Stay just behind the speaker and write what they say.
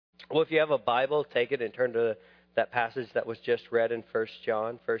Well, if you have a Bible, take it and turn to that passage that was just read in 1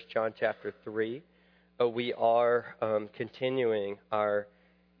 John chapter 3. We are continuing our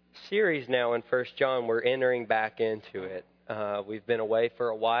series now in 1 John. We're entering back into it. We've been away for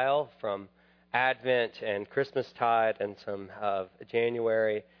a while from Advent and Christmastide and some of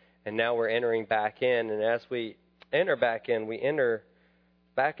January, and now we're entering back in. And as we enter back in, we enter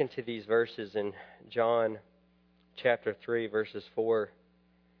back into these verses in John chapter 3, verses 4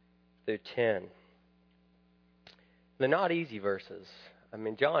 through 10. They're not easy verses. I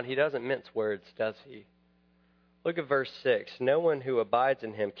mean, John, he doesn't mince words, does he? Look at verse 6. No one who abides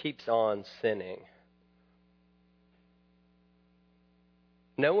in him keeps on sinning.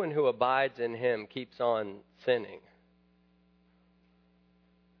 No one who abides in him keeps on sinning.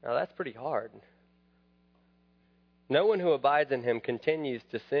 Now, that's pretty hard. No one who abides in him continues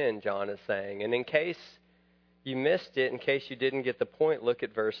to sin, John is saying. And in case you missed it, in case you didn't get the point, look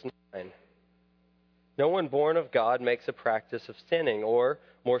at verse 9. No one born of God makes a practice of sinning, or,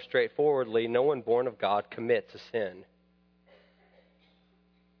 more straightforwardly, no one born of God commits a sin.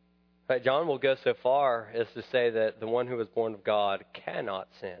 But John will go so far as to say that the one who is born of God cannot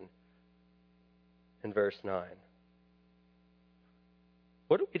sin in verse 9.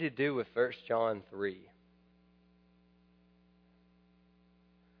 What are we to do with 1 John 3?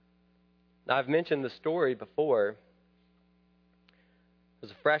 Now, I've mentioned the story before. I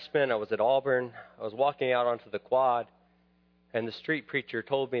was a freshman. I was at Auburn. I was walking out onto the quad, and the street preacher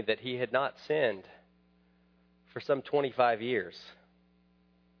told me that he had not sinned for some 25 years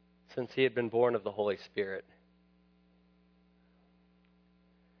since he had been born of the Holy Spirit.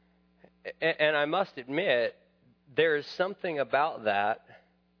 And I must admit, there is something about that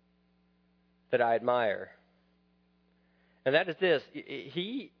I admire. And that is this.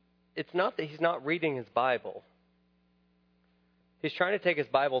 It's not that he's not reading his Bible. He's trying to take his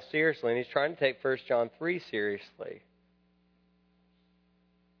Bible seriously, and he's trying to take 1 John 3 seriously.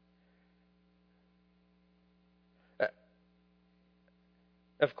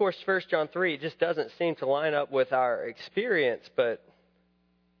 Of course, 1 John 3 just doesn't seem to line up with our experience, but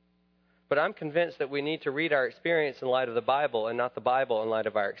I'm convinced that we need to read our experience in light of the Bible and not the Bible in light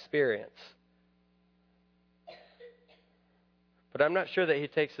of our experience. But I'm not sure that he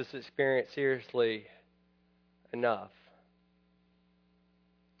takes this experience seriously enough.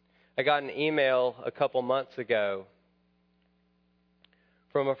 I got an email a couple months ago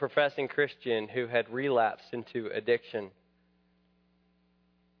from a professing Christian who had relapsed into addiction.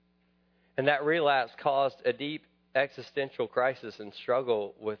 And that relapse caused a deep existential crisis and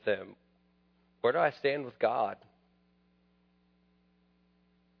struggle with them. Where do I stand with God?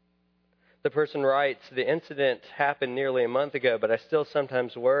 The person writes, the incident happened nearly a month ago, but I still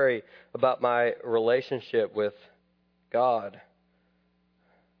sometimes worry about my relationship with God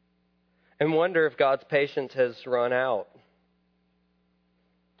and wonder if God's patience has run out.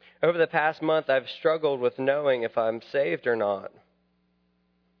 Over the past month, I've struggled with knowing if I'm saved or not.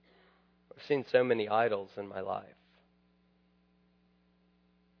 I've seen so many idols in my life.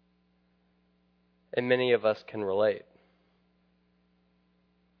 And many of us can relate.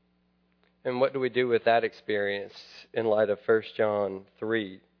 And what do we do with that experience in light of 1 John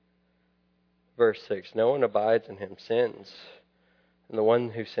 3, verse 6? No one abides in him sins, and the one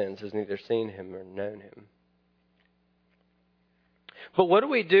who sins has neither seen him nor known him. But what do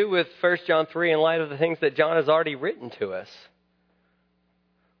we do with 1 John 3 in light of the things that John has already written to us?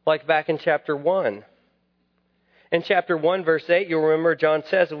 Like back in chapter 1. In chapter 1, verse 8, you'll remember John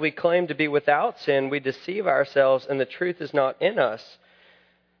says, if we claim to be without sin, we deceive ourselves and the truth is not in us.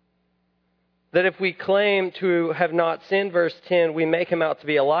 That if we claim to have not sinned, verse 10, we make him out to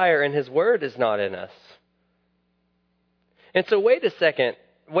be a liar and his word is not in us. And so wait a second.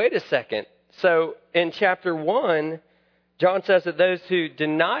 So in chapter 1, John says that those who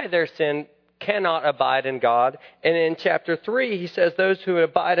deny their sin cannot abide in God. And in chapter 3, he says those who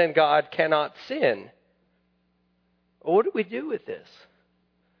abide in God cannot sin. What do we do with this?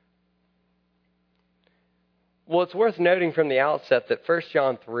 Well, it's worth noting from the outset that 1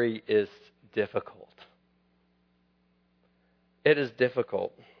 John 3 is difficult. It is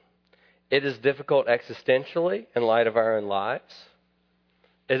difficult. It is difficult existentially in light of our own lives.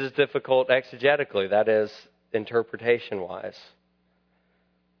 It is difficult exegetically, that is, interpretation-wise.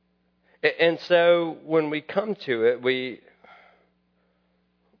 And so when we come to it, we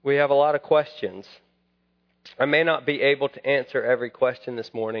have a lot of questions. I may not be able to answer every question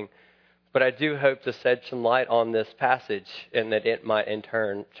this morning, but I do hope to shed some light on this passage and that it might in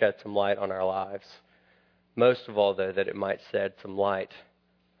turn shed some light on our lives. Most of all, though, that it might shed some light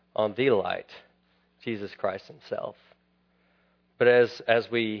on the light, Jesus Christ himself. But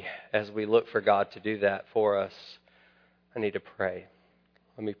as we look for God to do that for us, I need to pray.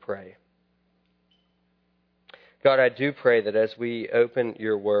 Let me pray. God, I do pray that as we open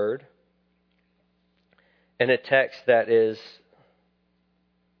your word in a text that is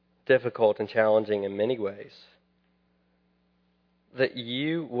difficult and challenging in many ways, that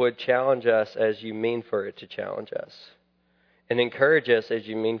you would challenge us as you mean for it to challenge us, and encourage us as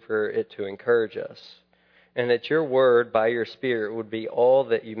you mean for it to encourage us, and that your word by your Spirit would be all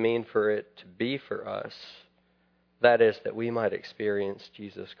that you mean for it to be for us. That is, that we might experience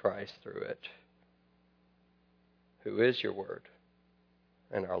Jesus Christ through it, who is your word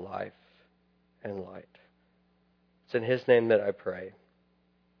and our life and light. It's in his name that I pray.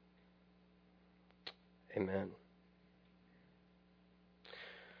 Amen.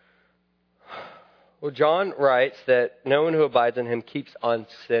 Well, John writes that no one who abides in him keeps on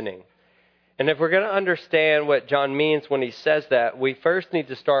sinning. And if we're going to understand what John means when he says that, we first need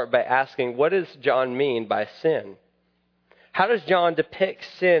to start by asking, what does John mean by sin? How does John depict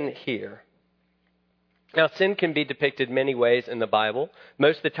sin here? Now, sin can be depicted many ways in the Bible.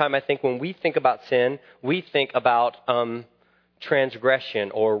 Most of the time, I think when we think about sin, we think about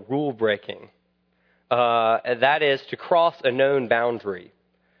transgression or rule breaking. That is to cross a known boundary.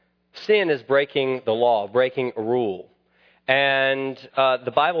 Sin is breaking the law, breaking a rule. And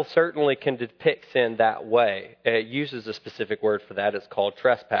the Bible certainly can depict sin that way. It uses a specific word for that. It's called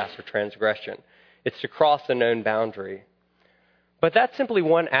trespass or transgression. It's to cross a known boundary. But that's simply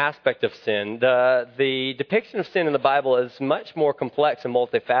one aspect of sin. The depiction of sin in the Bible is much more complex and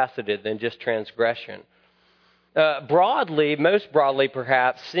multifaceted than just transgression. Most broadly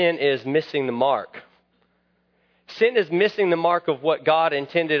perhaps, sin is missing the mark. Sin is missing the mark of what God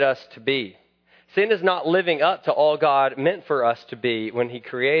intended us to be. Sin is not living up to all God meant for us to be when he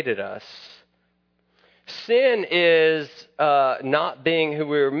created us. Sin is not being who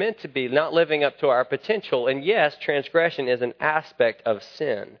we were meant to be, not living up to our potential. And yes, transgression is an aspect of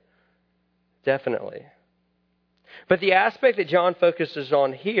sin. Definitely. But the aspect that John focuses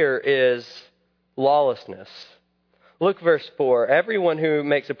on here is lawlessness. Look, verse 4. Everyone who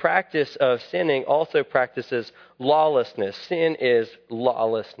makes a practice of sinning also practices lawlessness. Sin is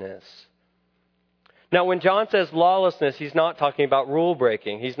lawlessness. Now, when John says lawlessness, he's not talking about rule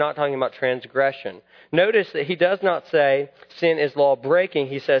breaking. He's not talking about transgression. Notice that he does not say sin is law breaking.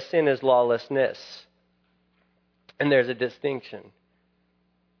 He says sin is lawlessness. And there's a distinction.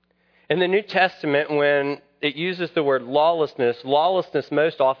 In the New Testament, when it uses the word lawlessness, lawlessness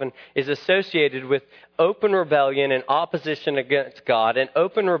most often is associated with open rebellion and opposition against God, and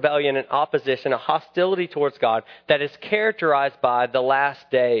open rebellion and opposition, a hostility towards God that is characterized by the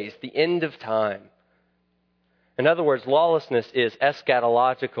last days, the end of time. In other words, lawlessness is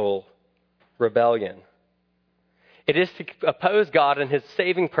eschatological rebellion. It is to oppose God and his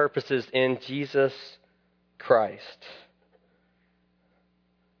saving purposes in Jesus Christ.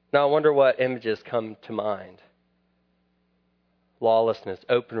 Now, I wonder what images come to mind. Lawlessness,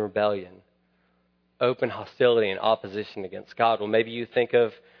 open rebellion, open hostility and opposition against God. Well, maybe you think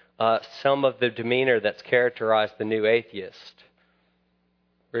of some of the demeanor that's characterized the new atheist,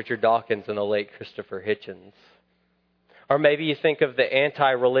 Richard Dawkins and the late Christopher Hitchens. Or maybe you think of the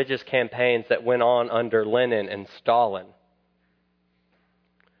anti-religious campaigns that went on under Lenin and Stalin.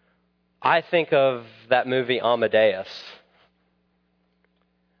 I think of that movie Amadeus,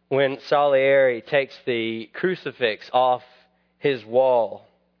 when Salieri takes the crucifix off his wall.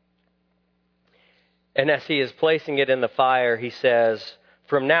 And as he is placing it in the fire, he says,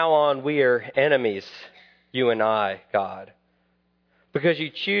 "From now on we are enemies, you and I, God. Because you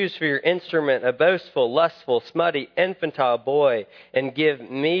choose for your instrument a boastful, lustful, smutty, infantile boy, and give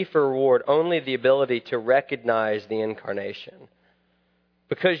me for reward only the ability to recognize the incarnation.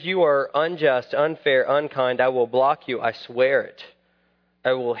 Because you are unjust, unfair, unkind, I will block you, I swear it.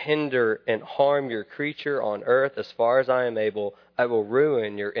 I will hinder and harm your creature on earth as far as I am able. I will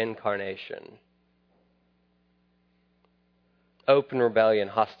ruin your incarnation." Open rebellion,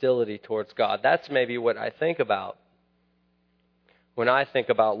 hostility towards God. That's maybe what I think about when I think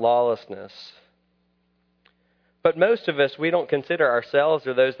about lawlessness. But most of us, we don't consider ourselves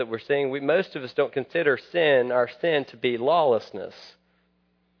or those that we're seeing, most of us don't consider our sin to be lawlessness.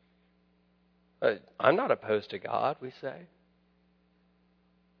 I'm not opposed to God, we say.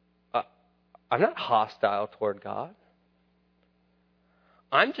 I'm not hostile toward God.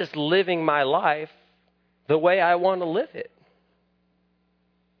 I'm just living my life the way I want to live it.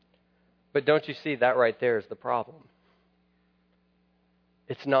 But don't you see, that right there is the problem.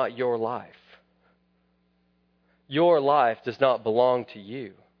 It's not your life. Your life does not belong to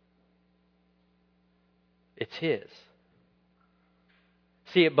you. It's his.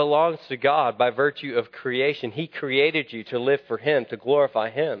 See, it belongs to God by virtue of creation. He created you to live for Him, to glorify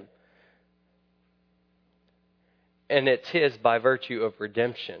Him. And it's His by virtue of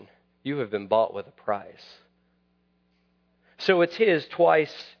redemption. You have been bought with a price. So it's His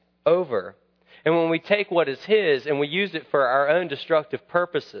twice over. And when we take what is His and we use it for our own destructive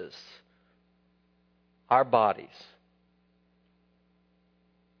purposes, our bodies,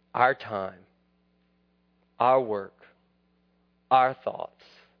 our time, our work, our thoughts,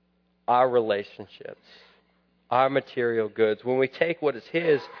 our relationships, our material goods, when we take what is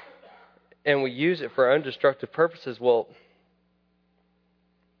His and we use it for our own destructive purposes, well,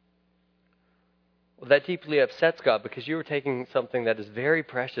 that deeply upsets God because you are taking something that is very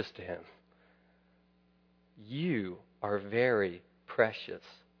precious to Him. You are very precious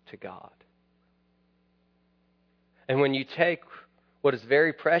to God. And when you take what is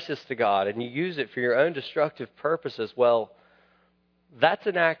very precious to God and you use it for your own destructive purposes, well, that's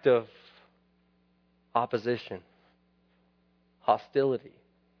an act of opposition, hostility,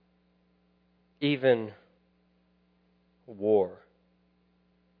 even war.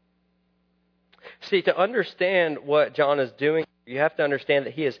 See, to understand what John is doing, you have to understand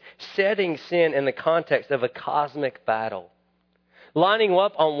that he is setting sin in the context of a cosmic battle. Lining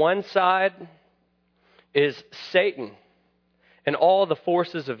up on one side is Satan and all the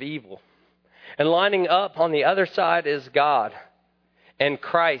forces of evil. And lining up on the other side is God and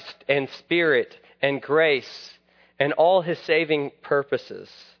Christ and Spirit and grace and all His saving purposes.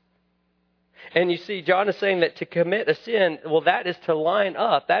 And you see, John is saying that to commit a sin, well, that is to line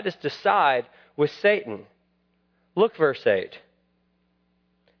up, that is to side with Satan. Look, verse 8.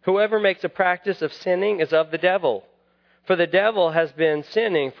 Whoever makes a practice of sinning is of the devil, for the devil has been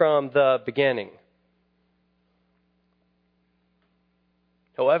sinning from the beginning.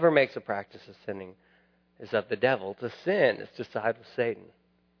 Whoever makes a practice of sinning is of the devil. To sin is to side with Satan.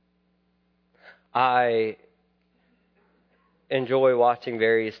 I enjoy watching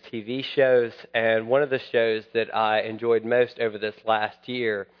various TV shows, and one of the shows that I enjoyed most over this last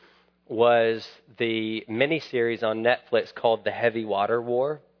year was the miniseries on Netflix called The Heavy Water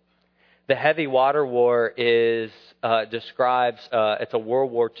War. The Heavy Water War describes it's a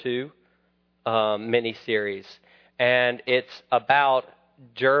World War II miniseries, and it's about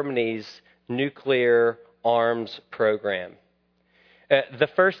Germany's nuclear arms program. The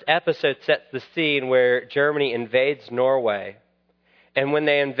first episode sets the scene where Germany invades Norway. And when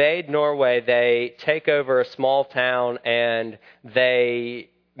they invade Norway, they take over a small town and they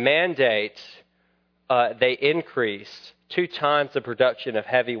mandate, they increase 2 times the production of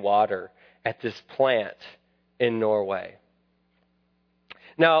heavy water at this plant in Norway.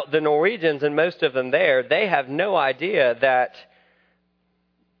 Now, the Norwegians, and most of them there, they have no idea that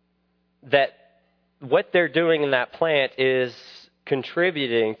what they're doing in that plant is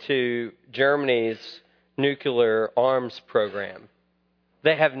contributing to Germany's nuclear arms program.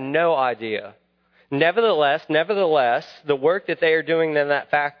 They have no idea. Nevertheless, the work that they are doing in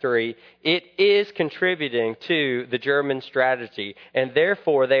that factory, it is contributing to the German strategy. And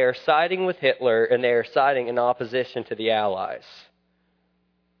therefore, they are siding with Hitler and they are siding in opposition to the Allies.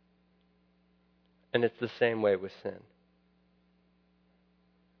 And it's the same way with sin.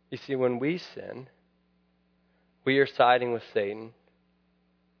 You see, when we sin, we are siding with Satan.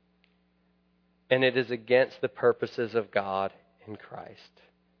 And it is against the purposes of God in Christ.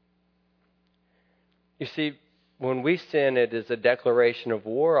 You see, when we sin, it is a declaration of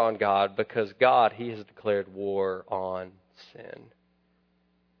war on God because God, He has declared war on sin.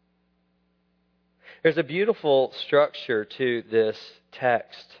 There's a beautiful structure to this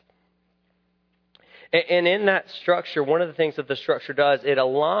text. And in that structure, one of the things that the structure does, it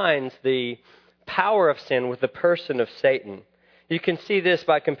aligns the power of sin with the person of Satan. You can see this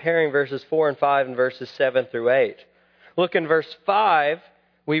by comparing verses 4 and 5 and verses 7 through 8. Look in verse 5,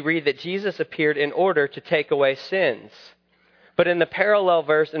 we read that Jesus appeared in order to take away sins. But in the parallel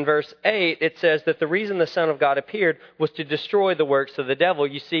verse, in verse 8, it says that the reason the Son of God appeared was to destroy the works of the devil.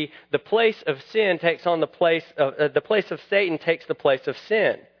 You see, the place of sin takes on the place of Satan takes the place of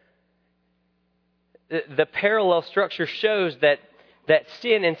sin. The parallel structure shows that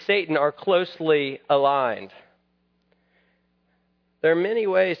sin and Satan are closely aligned. There are many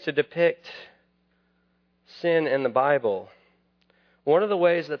ways to depict sin in the Bible. One of the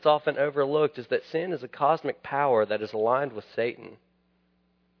ways that's often overlooked is that sin is a cosmic power that is aligned with Satan.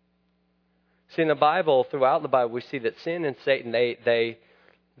 See, in the Bible, throughout the Bible, we see that sin and Satan, they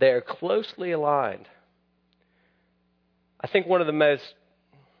are closely aligned. I think one of the most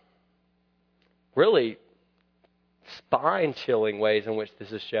really spine-chilling ways in which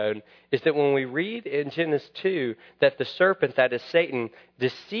this is shown is that when we read in Genesis 2 that the serpent, that is Satan,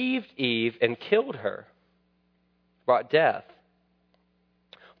 deceived Eve and killed her, brought death.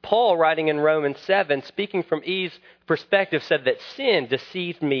 Paul, writing in Romans 7, speaking from Eve's perspective, said that sin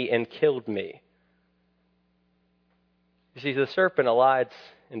deceived me and killed me. You see, the serpent elides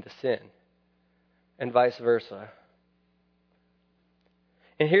into sin, and vice versa.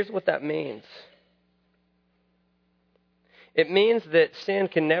 And here's what that means. It means that sin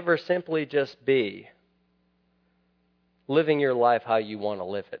can never simply just be living your life how you want to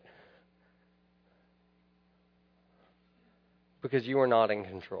live it. Because you are not in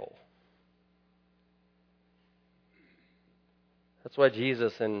control. That's why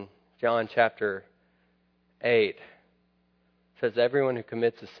Jesus in John chapter 8 says everyone who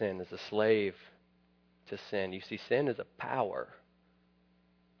commits a sin is a slave to sin. You see, sin is a power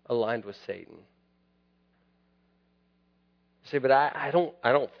aligned with Satan. You say, but I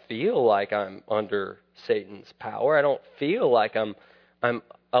don't feel like I'm under Satan's power. I don't feel like I'm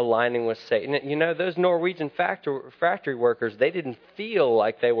aligning with Satan. You know, those Norwegian factory workers, they didn't feel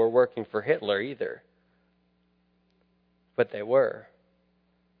like they were working for Hitler either. But they were.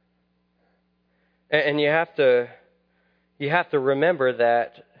 And you have to remember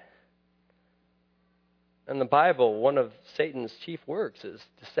that in the Bible, one of Satan's chief works is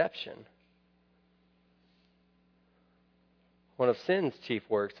deception. One of sin's chief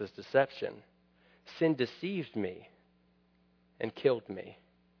works is deception. Sin deceived me and killed me.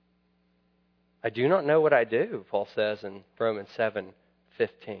 I do not know what I do, Paul says in Romans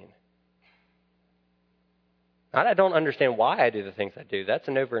 7:15. Not I don't understand why I do the things I do. That's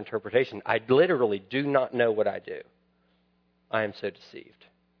an overinterpretation. I literally do not know what I do. I am so deceived.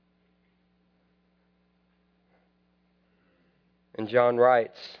 And John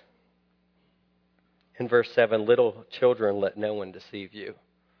writes in verse 7, little children, let no one deceive you.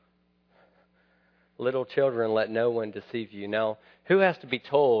 Little children, let no one deceive you. Now, who has to be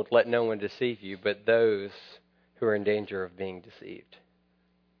told, let no one deceive you, but those who are in danger of being deceived?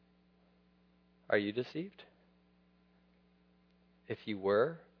 Are you deceived? If you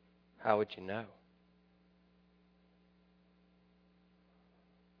were, how would you know?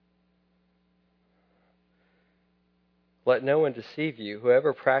 Let no one deceive you.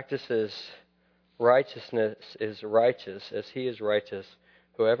 Whoever practices righteousness is righteous as he is righteous.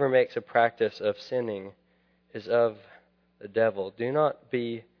 Whoever makes a practice of sinning is of the devil. Do not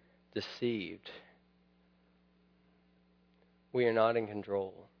be deceived. We are not in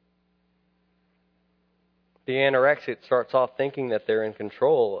control. The anorexic starts off thinking that they're in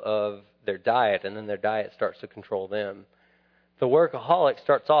control of their diet, and then their diet starts to control them. The workaholic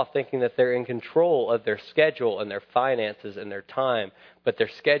starts off thinking that they're in control of their schedule and their finances and their time, but their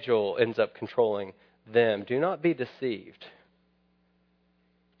schedule ends up controlling them. Do not be deceived.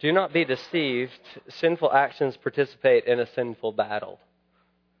 Do not be deceived. Sinful actions participate in a sinful battle.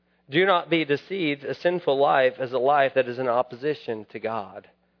 Do not be deceived. A sinful life is a life that is in opposition to God.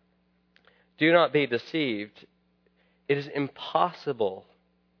 Do not be deceived. It is impossible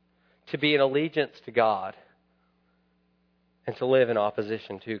to be in allegiance to God and to live in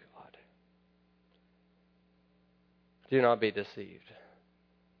opposition to God. Do not be deceived.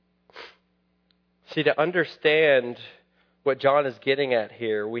 See, to understand what John is getting at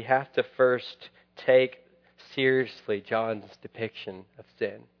here, we have to first take seriously John's depiction of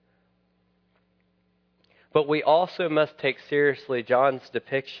sin. But we also must take seriously John's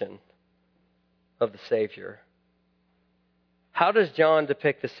depiction of the Savior. How does John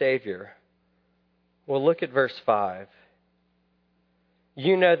depict the Savior? Well, look at verse 5.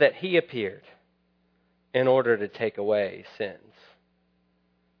 You know that he appeared in order to take away sins.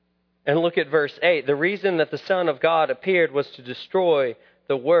 And look at verse 8. The reason that the Son of God appeared was to destroy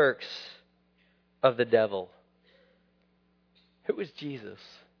the works of the devil. Who is Jesus?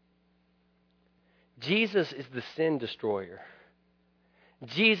 Jesus is the sin destroyer.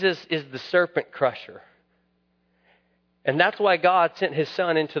 Jesus is the Serpent-Crusher. And that's why God sent his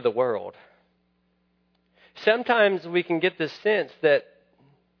Son into the world. Sometimes we can get this sense that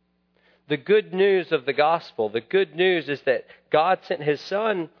the good news of the gospel, the good news is that God sent his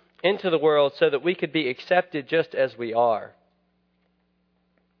Son into the world so that we could be accepted just as we are.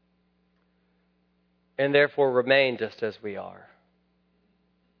 And therefore remain just as we are.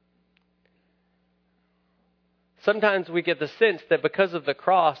 Sometimes we get the sense that because of the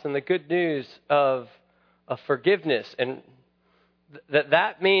cross and the good news of forgiveness, and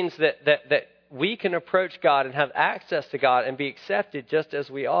that means that we can approach God and have access to God and be accepted just as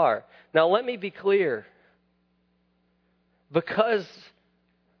we are. Now let me be clear. Because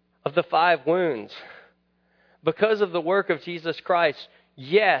of the 5 wounds, Because of the work of Jesus Christ,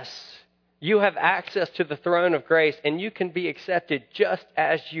 yes, you have access to the throne of grace and you can be accepted just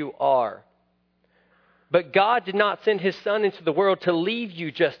as you are. But God did not send his Son into the world to leave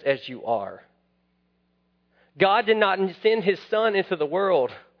you just as you are. God did not send his Son into the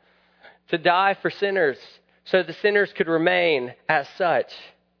world to die for sinners so the sinners could remain as such.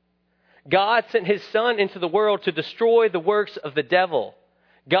 God sent his Son into the world to destroy the works of the devil.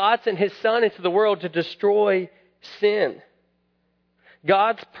 God sent his Son into the world to destroy sin.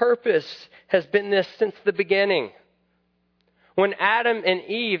 God's purpose has been this since the beginning. When Adam and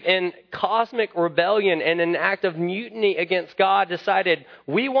Eve, in cosmic rebellion and an act of mutiny against God, decided,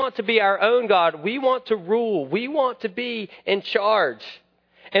 we want to be our own God, we want to rule, we want to be in charge.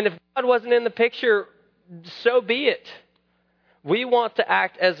 And if God wasn't in the picture, so be it. We want to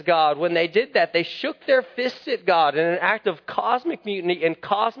act as God. When they did that, they shook their fists at God in an act of cosmic mutiny and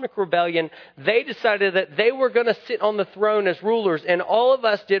cosmic rebellion. They decided that they were going to sit on the throne as rulers, and all of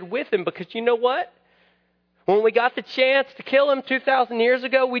us did with them, because you know what? When we got the chance to kill him 2,000 years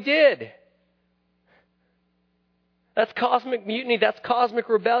ago, we did. That's cosmic mutiny. That's cosmic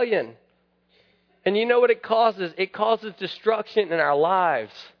rebellion. And you know what it causes? It causes destruction in our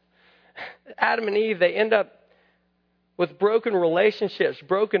lives. Adam and Eve, they end up with broken relationships,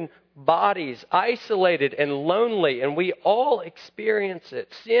 broken bodies, isolated and lonely, and we all experience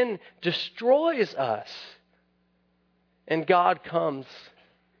it. Sin destroys us. And God comes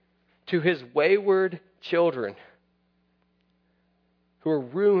to his wayward children who are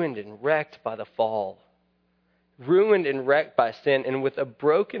ruined and wrecked by the fall, ruined and wrecked by sin, and with a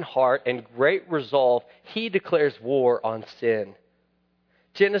broken heart and great resolve, he declares war on sin.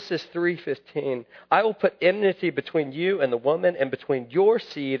 Genesis 3:15, I will put enmity between you and the woman, and between your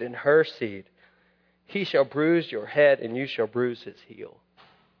seed and her seed. He shall bruise your head, and you shall bruise his heel.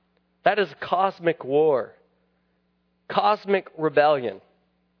 That is cosmic war, cosmic rebellion.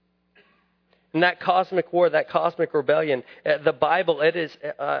 And that cosmic war, that cosmic rebellion, the Bible, it is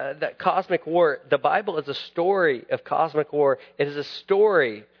that cosmic war. The Bible is a story of cosmic war. It is a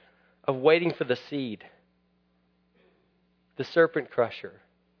story of waiting for the seed, the Serpent-Crusher,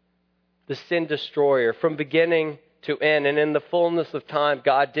 the sin destroyer, from beginning to end. And in the fullness of time,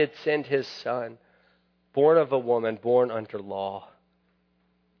 God did send his Son, born of a woman, born under law,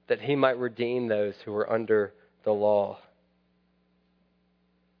 that he might redeem those who were under the law.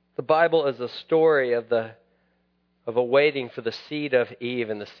 The Bible is a story of a waiting for the seed of Eve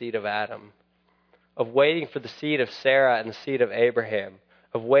and the seed of Adam, of waiting for the seed of Sarah and the seed of Abraham,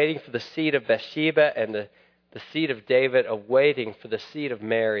 of waiting for the seed of Bathsheba and the seed of David, of waiting for the seed of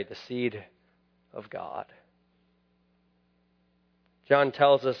Mary, the seed of God. John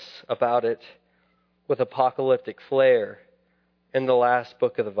tells us about it with apocalyptic flair in the last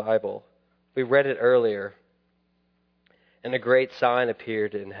book of the Bible. We read it earlier. And a great sign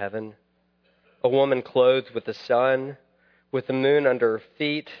appeared in heaven, a woman clothed with the sun, with the moon under her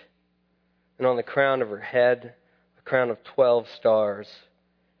feet, and on the crown of her head, a crown of 12 stars.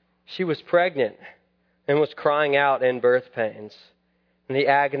 She was pregnant and was crying out in birth pains, in the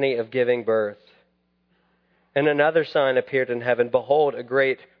agony of giving birth. And another sign appeared in heaven. Behold, a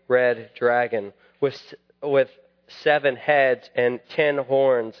great red dragon with 7 heads and 10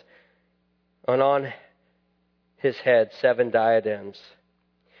 horns, and on his head 7 diadems.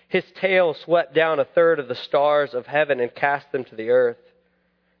 His tail swept down 1/3 of the stars of heaven and cast them to the earth.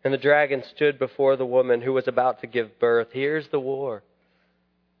 And the dragon stood before the woman who was about to give birth. Here's the war.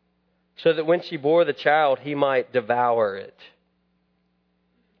 So that when she bore the child, he might devour it.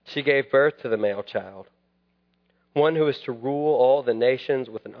 She gave birth to the male child, one who is to rule all the nations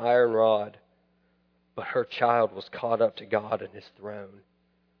with an iron rod. But her child was caught up to God and his throne.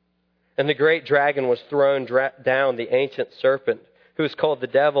 And the great dragon was thrown down, the ancient serpent, who is called the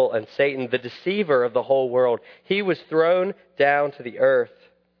devil and Satan, the deceiver of the whole world. He was thrown down to the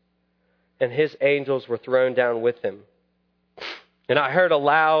earth, and his angels were thrown down with him. And I heard a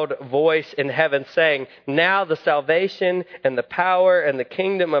loud voice in heaven saying, now the salvation and the power and the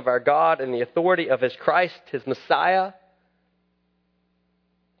kingdom of our God and the authority of his Christ, his Messiah,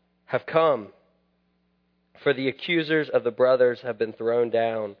 have come. For the accusers of the brothers have been thrown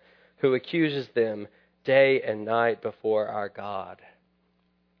down, who accuses them day and night before our God.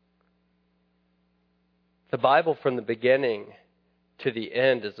 The Bible from the beginning to the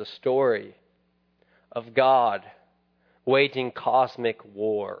end is a story of God waging cosmic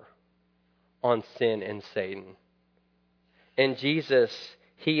war on sin and Satan. And Jesus,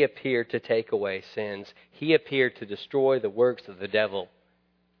 he appeared to take away sins. He appeared to destroy the works of the devil.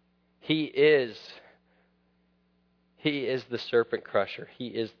 He is the Serpent-Crusher. He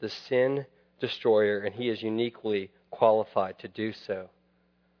is the sin destroyer, and he is uniquely qualified to do so.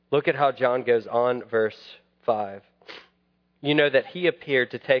 Look at how John goes on, verse 5. You know that he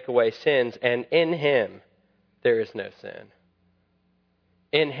appeared to take away sins, and in him there is no sin.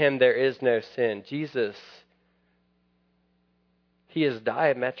 In him there is no sin. Jesus, he is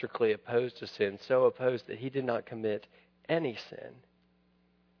diametrically opposed to sin, so opposed that he did not commit any sin.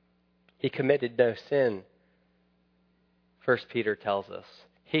 He committed no sin, 1 Peter tells us.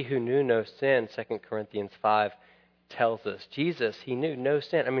 He who knew no sin, 2 Corinthians 5 tells us. Jesus, he knew no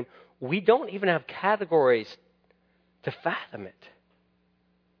sin. I mean, we don't even have categories to fathom it.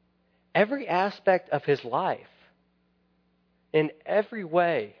 Every aspect of his life, in every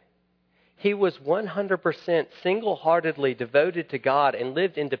way, he was 100% single-heartedly devoted to God and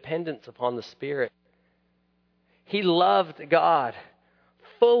lived in dependence upon the Spirit. He loved God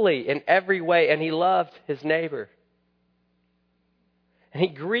fully in every way, and he loved his neighbor. And he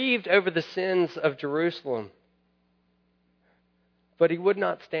grieved over the sins of Jerusalem. But he would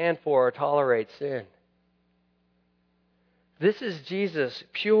not stand for or tolerate sin. This is Jesus,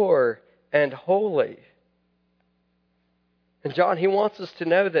 pure and holy. And John, he wants us to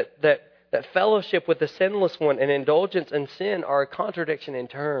know that fellowship with the sinless one and indulgence in sin are a contradiction in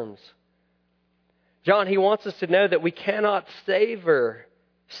terms. John, he wants us to know that we cannot savor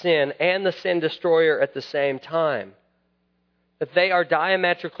sin and the sin destroyer at the same time. That they are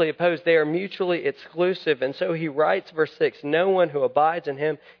diametrically opposed. They are mutually exclusive. And so he writes, verse 6, no one who abides in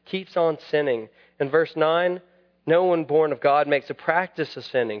him keeps on sinning. And verse 9, no one born of God makes a practice of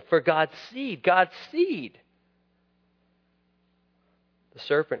sinning. For God's seed, the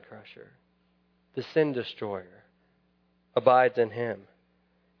Serpent-Crusher, the sin destroyer, abides in him.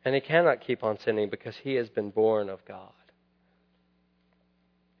 And he cannot keep on sinning because he has been born of God.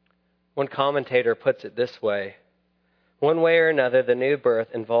 One commentator puts it this way. One way or another, the new birth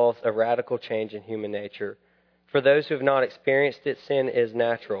involves a radical change in human nature. For those who have not experienced it, sin is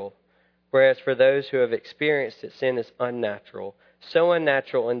natural. Whereas for those who have experienced it, sin is unnatural. So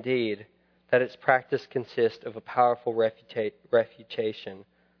unnatural indeed that its practice consists of a powerful refutation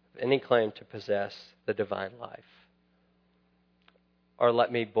of any claim to possess the divine life. Or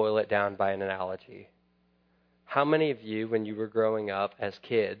let me boil it down by an analogy. How many of you, when you were growing up as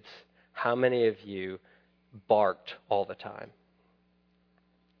kids, how many of you barked all the time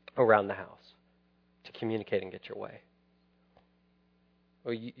around the house to communicate and get your way?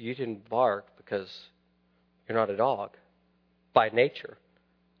 Well, you didn't bark because you're not a dog. By nature,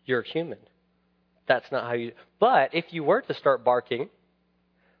 you're a human. That's not how you... But if you were to start barking,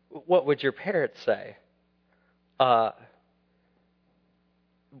 what would your parents say?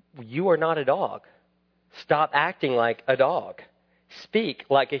 You are not a dog. Stop acting like a dog. Speak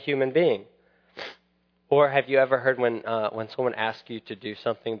like a human being. Or have you ever heard when someone asks you to do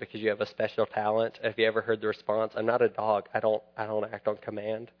something because you have a special talent? Have you ever heard the response, I'm not a dog. I don't act on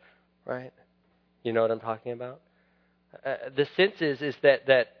command, right? You know what I'm talking about? The sense is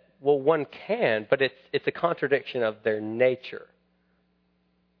that one can, but it's a contradiction of their nature.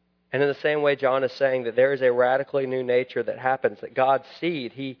 And in the same way, John is saying that there is a radically new nature that happens, that God's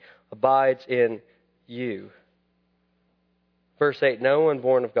seed, he abides in you. Verse 8, no one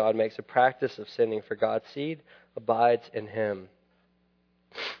born of God makes a practice of sinning, for God's seed abides in him.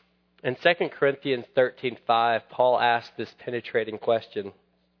 In 2 Corinthians 13:5, Paul asks this penetrating question.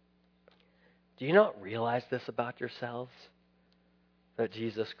 Do you not realize this about yourselves? That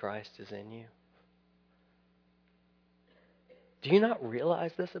Jesus Christ is in you? Do you not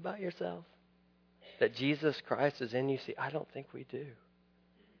realize this about yourself? That Jesus Christ is in you? See, I don't think we do.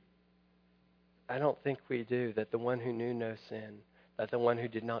 I don't think we do. That the one who knew no sin, that the one who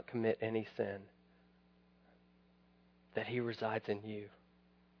did not commit any sin, that he resides in you.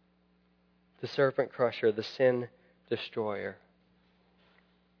 The Serpent-Crusher, the sin destroyer.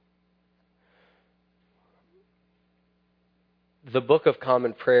 The Book of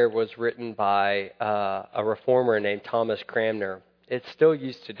Common Prayer was written by a reformer named Thomas Cranmer. It's still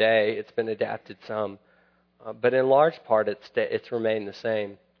used today. It's been adapted some. But in large part, it's remained the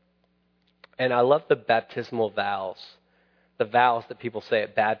same. And I love the baptismal vows, the vows that people say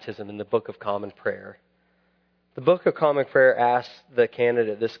at baptism in the Book of Common Prayer. The Book of Common Prayer asks the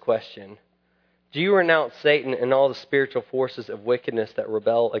candidate this question. Do you renounce Satan and all the spiritual forces of wickedness that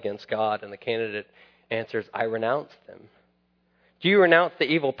rebel against God? And the candidate answers, I renounce them. Do you renounce the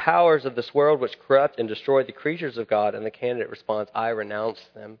evil powers of this world which corrupt and destroy the creatures of God? And the candidate responds, I renounce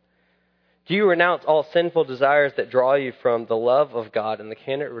them. Do you renounce all sinful desires that draw you from the love of God? And the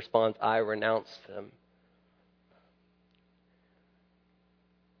candidate responds, I renounce them.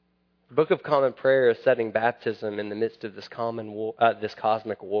 The Book of Common Prayer is setting baptism in the midst of this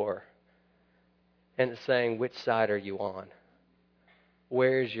cosmic war. And it's saying, which side are you on?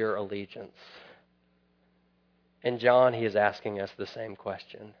 Where's your allegiance? And John, he is asking us the same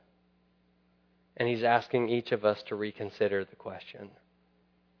question. And he's asking each of us to reconsider the question.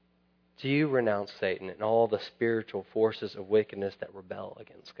 Do you renounce Satan and all the spiritual forces of wickedness that rebel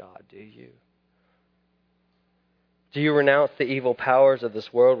against God? Do you? Do you renounce the evil powers of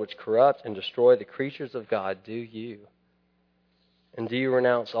this world which corrupt and destroy the creatures of God? Do you? And do you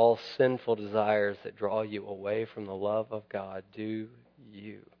renounce all sinful desires that draw you away from the love of God? Do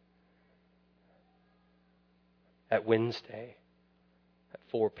you? At Wednesday at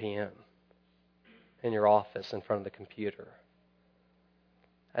 4 p.m. in your office in front of the computer.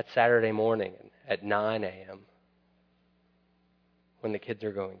 At Saturday morning at 9 a.m. when the kids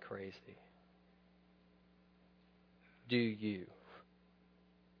are going crazy. Do you?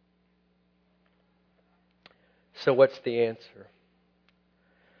 So what's the answer?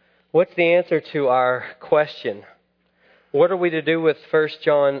 What's the answer to our question? What are we to do with 1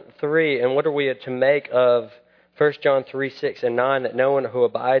 John 3? And what are we to make of 1 John 3, 6, and 9? That no one who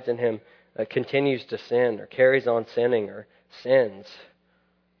abides in him continues to sin or carries on sinning or sins.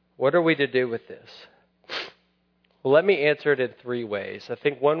 What are we to do with this? Well, let me answer it in 3 ways. I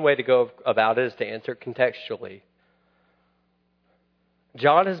think one way to go about it is to answer it contextually.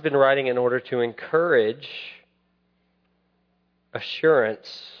 John has been writing in order to encourage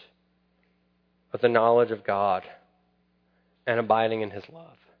assurance of the knowledge of God and abiding in His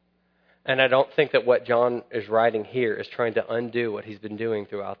love. And I don't think that what John is writing here is trying to undo what he's been doing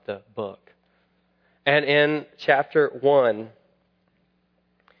throughout the book. And in chapter 1,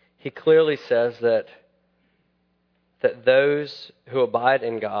 he clearly says that those who abide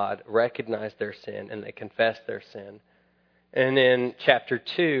in God recognize their sin and they confess their sin. And in chapter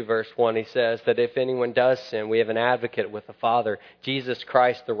 2, verse 1, he says that if anyone does sin, we have an advocate with the Father, Jesus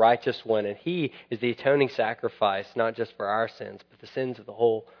Christ, the righteous one. And He is the atoning sacrifice, not just for our sins, but the sins of the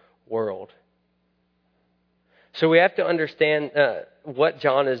whole world. So we have to understand what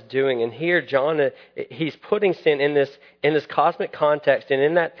John is doing. And here, John, he's putting sin in this cosmic context. And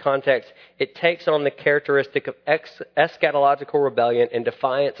in that context, it takes on the characteristic of eschatological rebellion and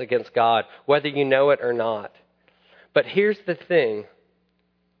defiance against God, whether you know it or not. But here's the thing.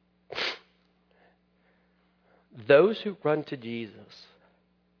 Those who run to Jesus,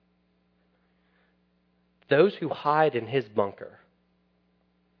 those who hide in His bunker,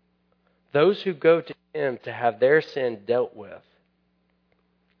 those who go to Him to have their sin dealt with,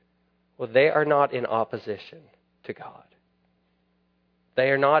 well, they are not in opposition to God. They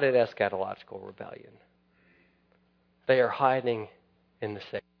are not in eschatological rebellion. They are hiding in the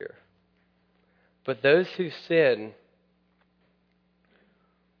Savior. But those who sin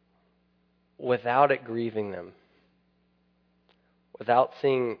without it grieving them, without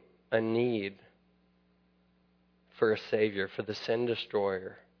seeing a need for a Savior, for the sin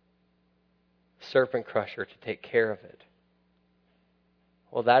destroyer, Serpent-Crusher, to take care of it,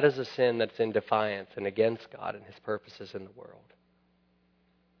 well, that is a sin that's in defiance and against God and His purposes in the world.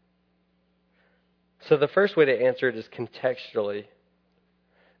 So the first way to answer it is contextually.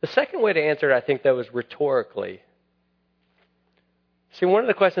 The second way to answer it, I think, though, is rhetorically. See, one of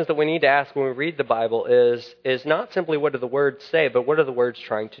the questions that we need to ask when we read the Bible is not simply what do the words say, but what are the words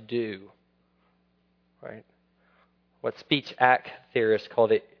trying to do? Right? What speech act theorists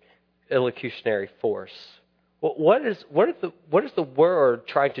called it illocutionary force. Well, what is the word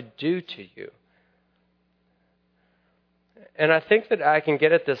trying to do to you? And I think that I can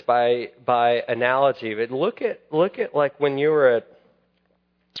get at this by analogy. But look at like when if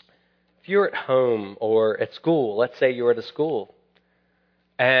you're at home or at school. Let's say you're at a school,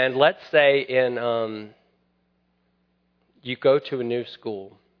 and let's say you go to a new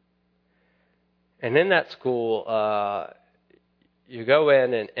school, and in that school you go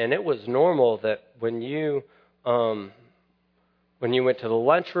in, and it was normal that when you went to the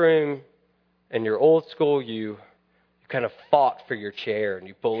lunchroom in your old school, you kind of fought for your chair and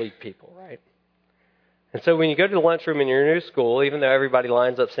you bullied people, right? And so when you go to the lunchroom in your new school, even though everybody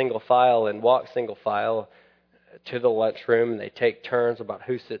lines up single file and walks single file to the lunchroom and they take turns about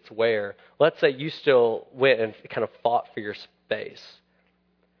who sits where, let's say you still went and kind of fought for your space.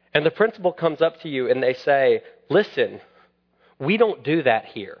 And the principal comes up to you and they say, listen, we don't do that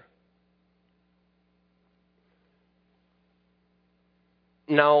here.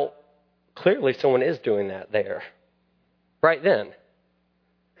 Now, clearly someone is doing that there, right then.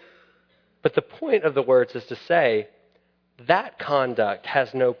 But the point of the words is to say that conduct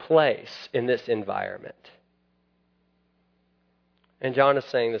has no place in this environment. And John is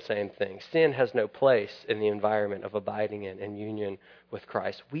saying the same thing. Sin has no place in the environment of abiding in and union with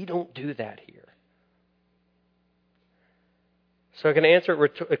Christ. We don't do that here. So I can answer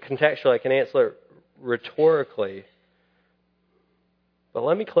it contextually, I can answer it rhetorically. But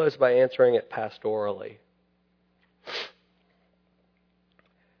let me close by answering it pastorally.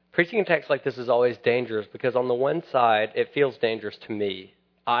 Preaching a text like this is always dangerous because on the one side, it feels dangerous to me.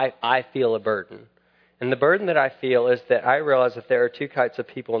 I feel a burden. And the burden that I feel is that I realize that there are two types of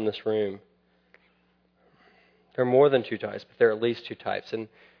people in this room. There are more than two types, but there are at least two types. And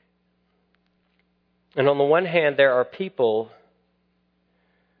on the one hand, there are people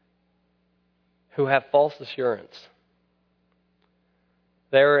who have false assurance.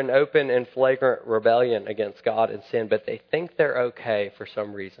 They're in open and flagrant rebellion against God and sin, but they think they're okay for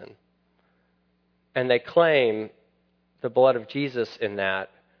some reason. And they claim the blood of Jesus in that,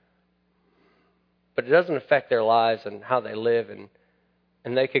 but it doesn't affect their lives and how they live,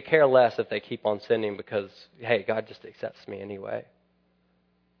 and they could care less if they keep on sinning because, hey, God just accepts me anyway.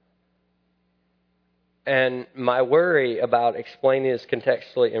 And my worry about explaining this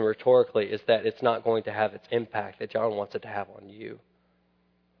contextually and rhetorically is that it's not going to have its impact that John wants it to have on you.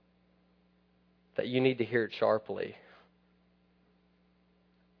 That you need to hear it sharply.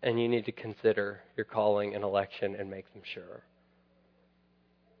 And you need to consider your calling and election and make them sure.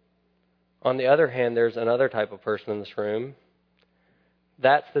 On the other hand, there's another type of person in this room.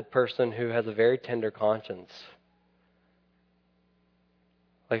 That's the person who has a very tender conscience.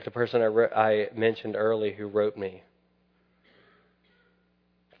 Like the person I mentioned earlier who wrote me.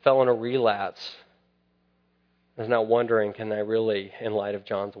 Fell in a relapse. Is now wondering, can I really, in light of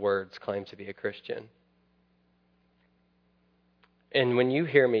John's words, claim to be a Christian? And when you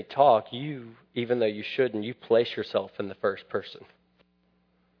hear me talk, you, even though you shouldn't, you place yourself in the first person.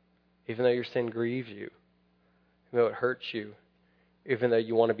 Even though your sin grieves you, even though it hurts you, even though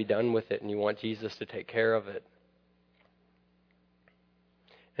you want to be done with it and you want Jesus to take care of it.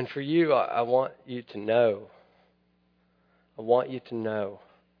 And for you, I want you to know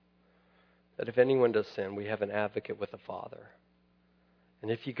that if anyone does sin, we have an advocate with the Father. And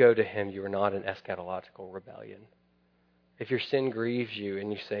if you go to Him, you are not in eschatological rebellion. If your sin grieves you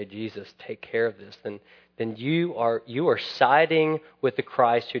and you say, Jesus, take care of this, then you are siding with the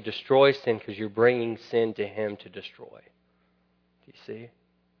Christ who destroys sin because you're bringing sin to Him to destroy. Do you see?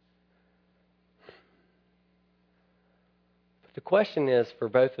 But the question is, for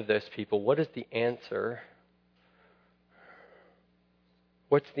both of those people, what is the answer?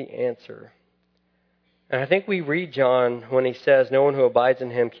 What's the answer? And I think we read John when he says, no one who abides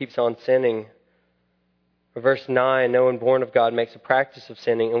in Him keeps on sinning. Or verse 9, no one born of God makes a practice of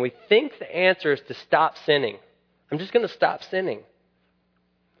sinning. And we think the answer is to stop sinning. I'm just going to stop sinning.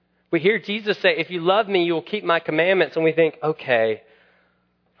 We hear Jesus say, if you love me, you will keep my commandments. And we think, okay,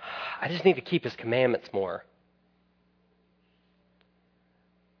 I just need to keep His commandments more.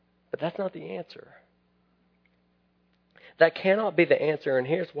 But that's not the answer. That cannot be the answer, and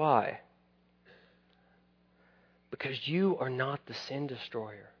here's why. Because you are not the sin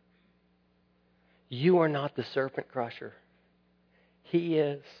destroyer. You are not the Serpent-Crusher. He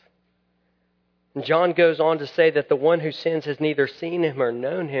is. And John goes on to say that the one who sins has neither seen Him or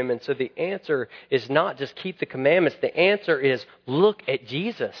known Him. And so the answer is not just keep the commandments. The answer is look at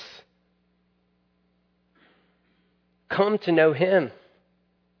Jesus. Come to know Him.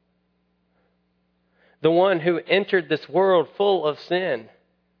 The one who entered this world full of sin.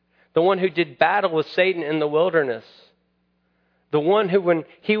 The one who did battle with Satan in the wilderness. The one who, when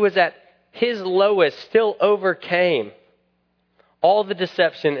He was at His lowest, still overcame all the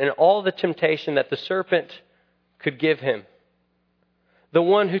deception and all the temptation that the serpent could give Him. The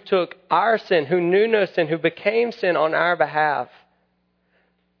one who took our sin, who knew no sin, who became sin on our behalf.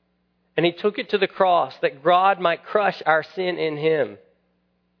 And He took it to the cross that God might crush our sin in Him,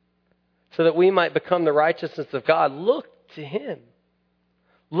 so that we might become the righteousness of God. Look to Him.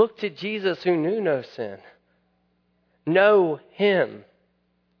 Look to Jesus who knew no sin. Know Him.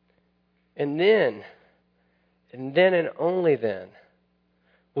 And then and only then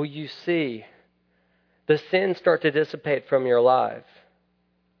will you see the sin start to dissipate from your life.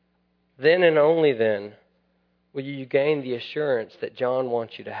 Then and only then will you gain the assurance that John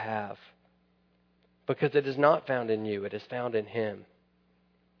wants you to have. Because it is not found in you, it is found in Him.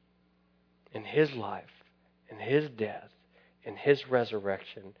 In His life, in His death, in His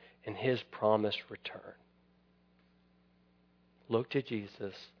resurrection, in His promised return. Look to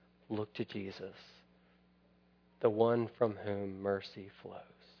Jesus. Look to Jesus, the one from whom mercy flows.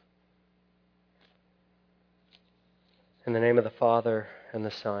 In the name of the Father, and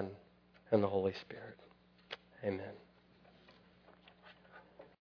the Son, and the Holy Spirit. Amen.